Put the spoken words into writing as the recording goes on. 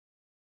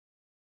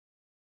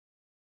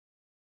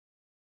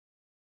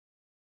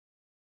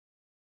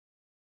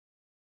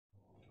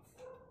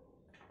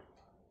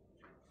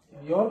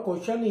Your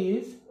question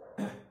is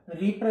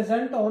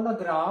represent on a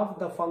graph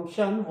the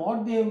function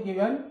what they have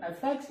given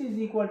fx is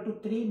equal to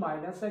 3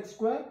 minus x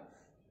square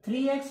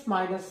 3x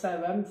minus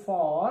 7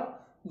 for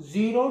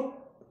 0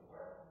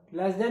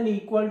 less than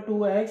equal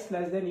to x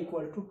less than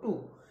equal to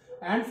 2,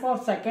 and for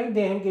second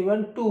they have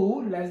given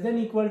 2 less than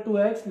equal to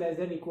x less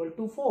than equal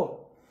to 4,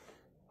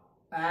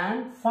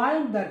 and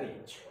find the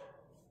range.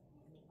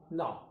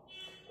 Now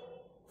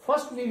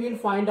first we will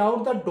find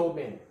out the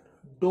domain.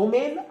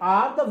 Domain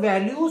are the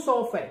values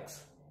of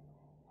x.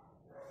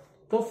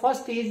 So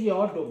first is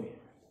your domain.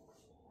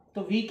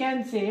 So we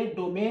can say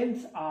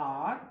domains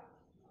are,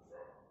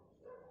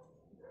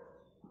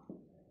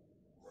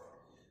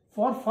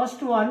 for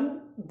first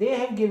one they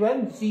have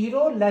given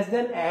 0 less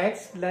than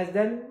x less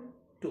than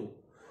 2.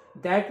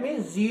 That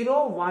means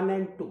 0, 1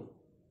 and 2.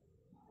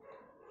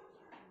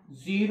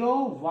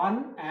 0,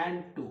 1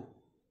 and 2.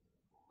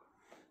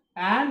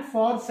 And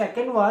for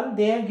second one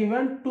they have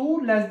given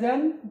 2 less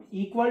than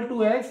equal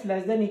to x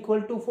less than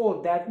equal to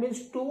 4. That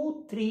means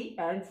 2, 3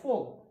 and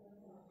 4.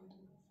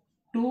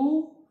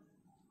 2,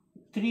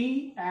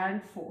 3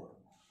 and 4.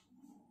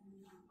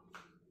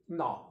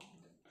 Now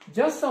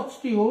just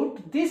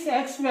substitute this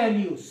x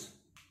values.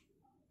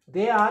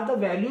 They are the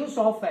values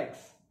of x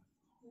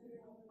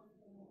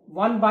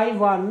one by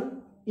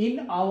one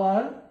in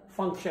our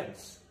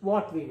functions.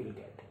 What we will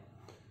get?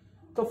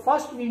 So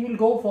first we will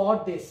go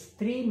for this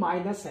 3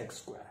 minus x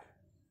square.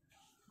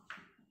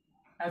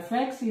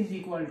 Fx is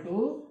equal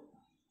to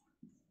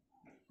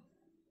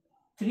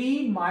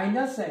 3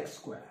 minus x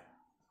square.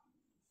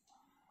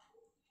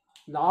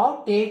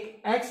 Now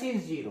take x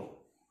is 0.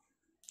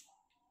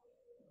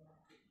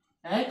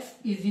 X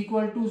is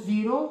equal to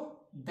 0.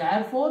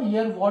 Therefore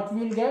here what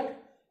we will get?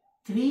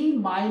 3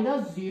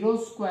 minus 0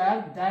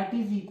 square, that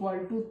is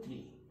equal to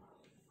 3.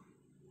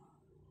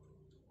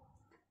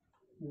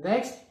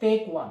 Next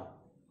take 1.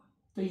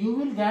 So you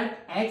will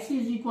get x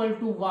is equal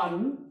to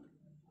 1.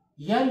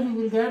 Here you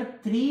will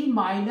get 3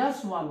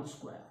 minus 1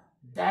 square.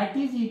 That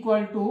is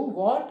equal to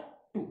what?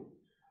 2.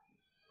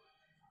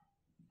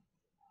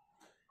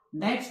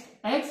 Next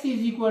x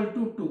is equal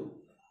to 2.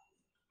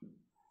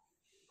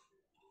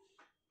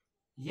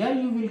 Here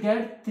you will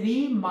get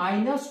 3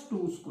 minus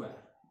 2 square.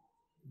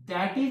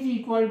 That is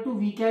equal to,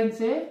 we can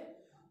say,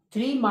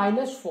 3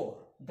 minus 4.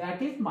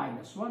 That is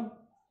minus 1.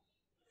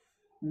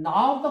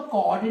 Now the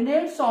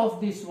coordinates of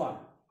this one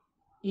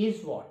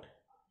is what?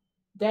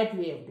 That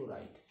we have to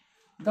write.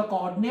 The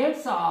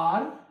coordinates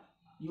are,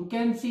 you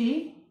can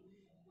see,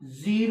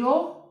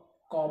 0,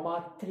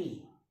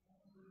 3.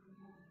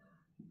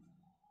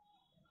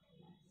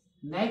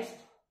 Next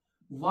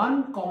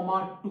 1,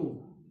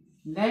 2.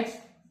 Next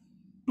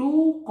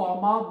 2,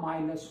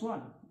 minus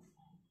 1.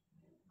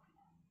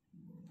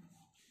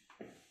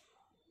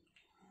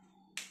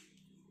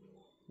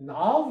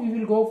 Now we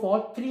will go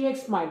for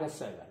 3x minus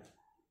 7.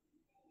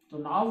 So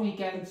now we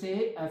can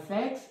say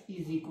fx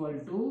is equal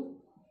to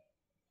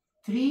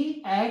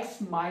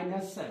 3x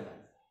minus 7.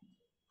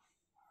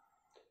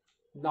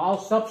 Now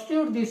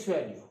substitute this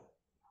value.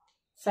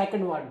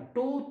 Second one,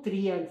 2,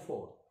 3 and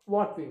 4.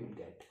 What we will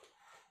get?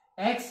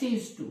 X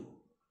is 2.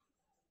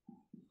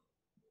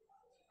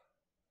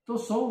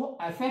 So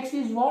fx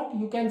is what?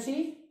 You can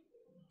see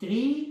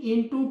 3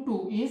 into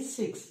 2 is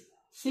 6.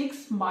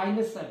 6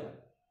 minus 7.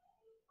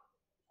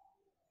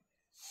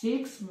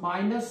 6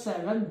 minus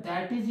 7,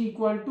 that is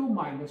equal to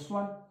minus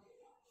 1.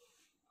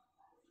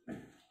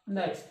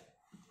 Next,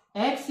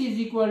 x is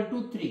equal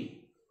to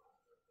 3.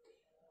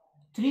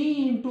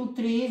 3 into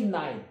 3 is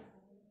 9.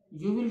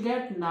 You will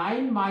get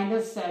 9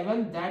 minus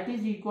 7, that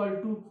is equal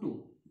to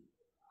 2.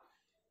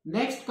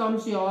 Next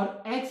comes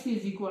your x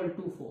is equal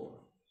to 4.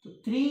 So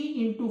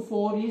 3 into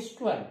 4 is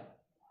 12.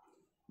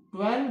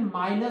 12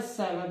 minus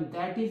 7,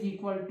 that is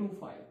equal to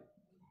 5.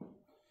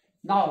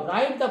 Now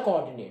write the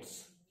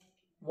coordinates.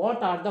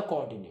 What are the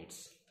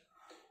coordinates?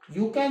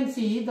 You can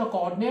see the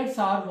coordinates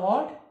are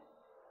what?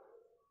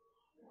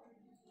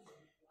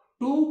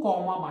 2,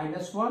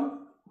 minus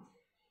 1,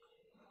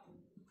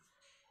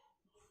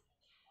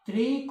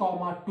 3,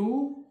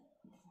 2,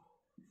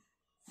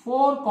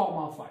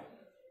 4, 5.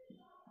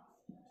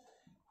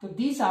 So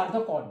these are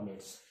the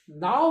coordinates.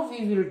 Now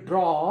we will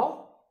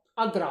draw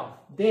a graph.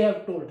 They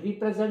have told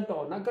represent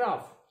on a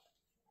graph.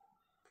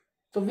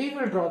 So we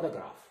will draw the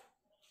graph.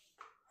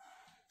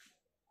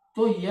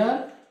 So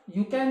here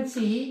you can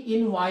see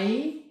in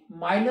y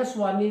minus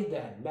 1 is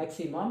there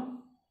maximum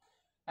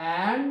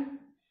and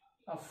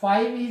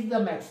 5 is the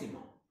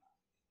maximum.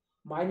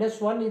 Minus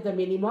 1 is the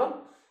minimum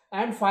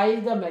and 5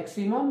 is the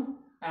maximum,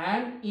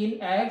 and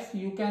in x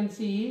you can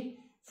see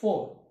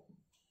 4.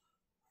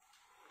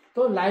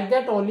 So like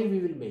that only we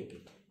will make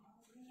it.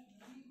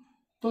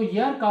 So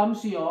here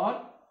comes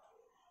your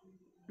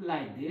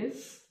like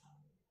this.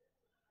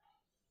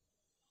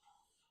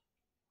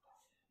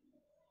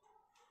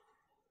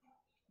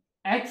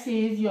 X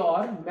is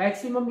your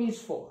maximum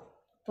is 4.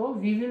 So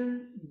we will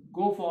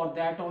go for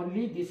that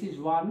only. This is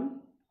 1,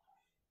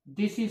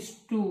 this is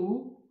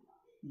 2,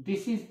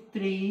 this is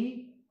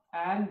 3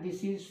 and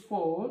this is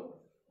 4.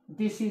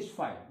 this is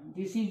 5.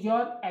 This is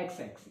your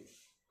x-axis.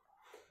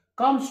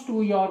 Comes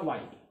to your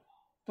y.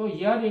 So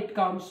here it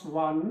comes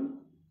 1.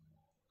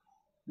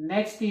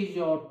 Next is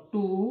your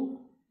 2.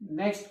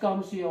 Next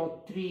comes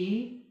your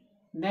 3.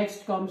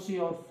 Next comes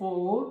your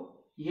 4.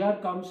 Here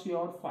comes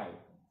your 5.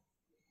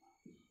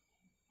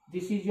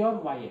 This is your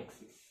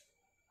y-axis.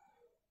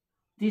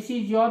 This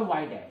is your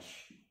y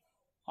dash.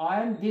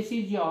 And this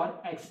is your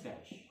x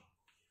dash.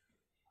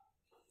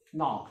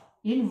 Now,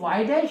 in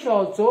y dash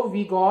also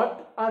we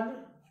got a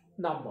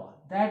number.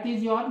 That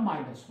is your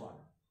minus 1.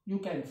 You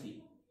can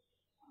see.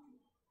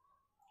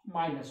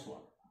 Minus 1.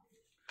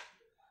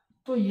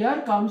 So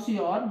here comes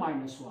your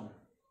minus 1.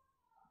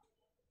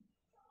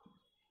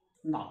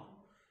 Now,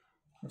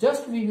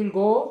 just we will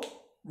go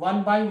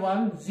one by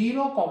one,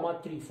 0,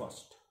 3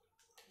 first.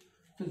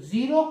 So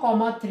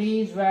 0,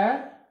 3 is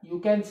where you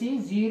can see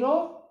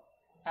 0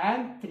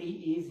 and 3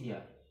 is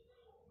here.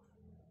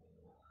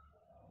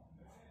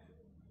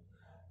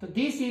 So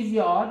this is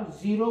your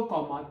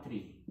 0,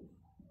 3.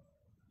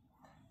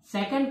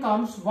 Second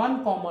comes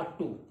 1,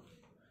 2.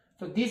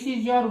 So this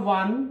is your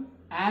 1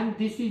 and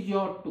this is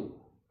your 2.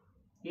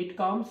 It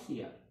comes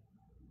here.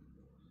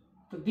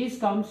 So this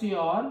comes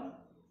your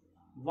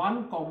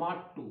 1,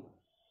 2.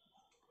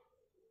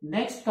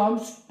 Next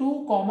comes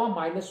 2,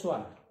 minus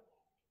 1.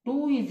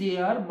 2 is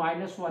here,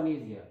 minus 1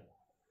 is here.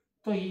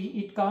 So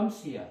it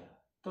comes here.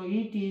 So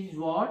it is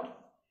what?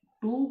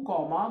 2,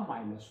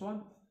 minus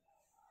 1.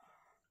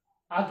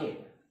 Again.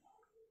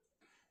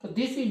 So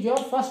this is your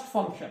first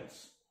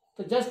functions.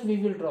 So just we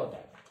will draw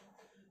that.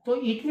 So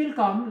it will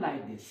come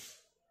like this.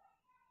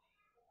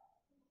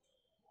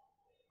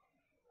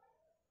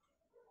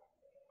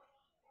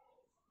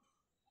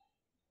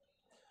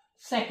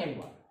 Second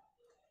one.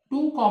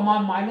 2,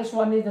 minus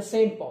 1 is the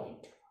same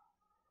point.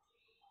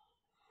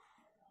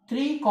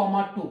 3,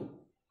 2.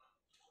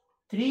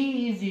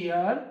 3 is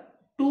here,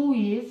 2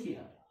 is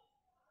here.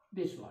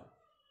 This one.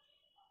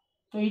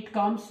 So it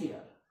comes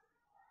here.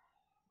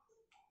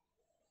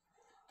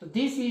 So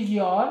this is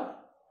your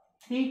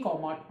 3,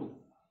 2.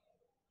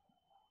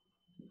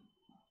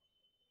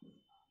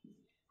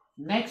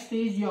 Next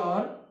is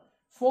your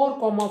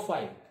 4,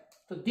 5.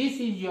 So this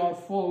is your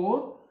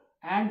 4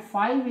 and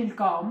 5 will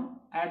come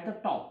at the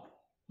top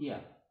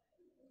here.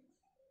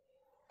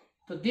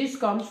 So this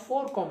comes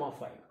 4,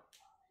 5.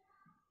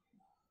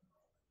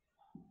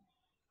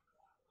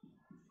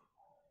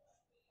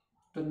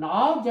 So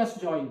now just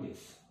join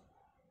this.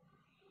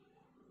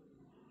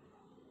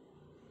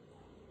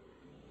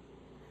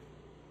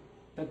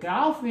 The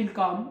graph will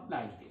come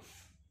like this.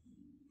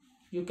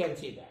 You can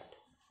see that.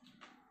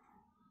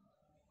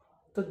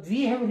 So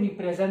we have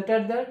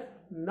represented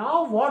that.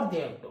 Now what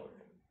they have told.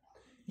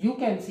 You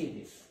can see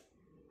this.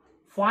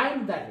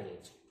 Find the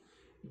range.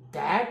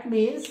 That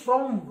means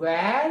from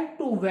where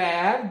to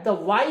where the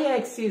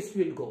y-axis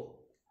will go.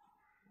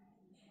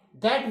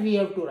 That we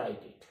have to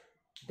write it.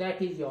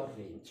 That is your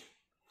range.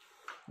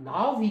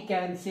 Now we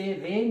can say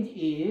range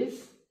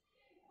is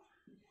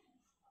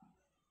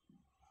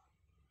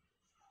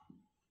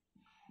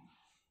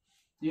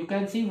you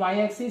can see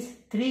y-axis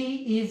 3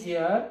 is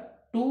here,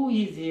 2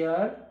 is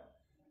here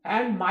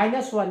and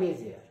minus 1 is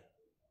here.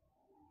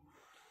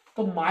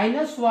 So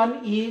minus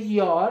 1 is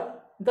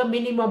the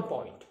minimum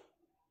point.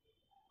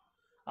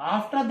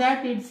 After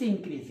that it's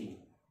increasing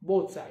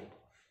both sides.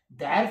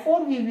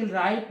 Therefore we will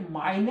write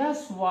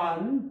minus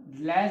 1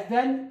 less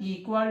than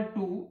equal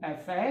to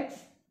fx.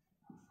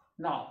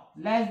 Now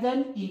less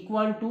than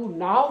equal to,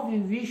 now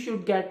we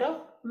should get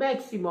a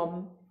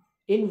maximum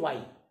in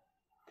y.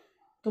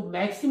 So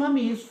maximum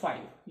is 5.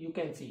 You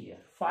can see here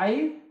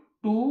 5,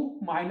 2,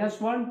 minus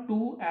 1,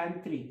 2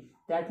 and 3.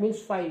 That means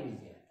 5 is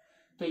here.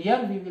 So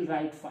here we will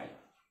write 5.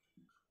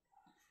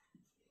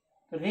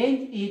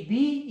 Range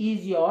B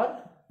is your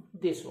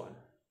this one.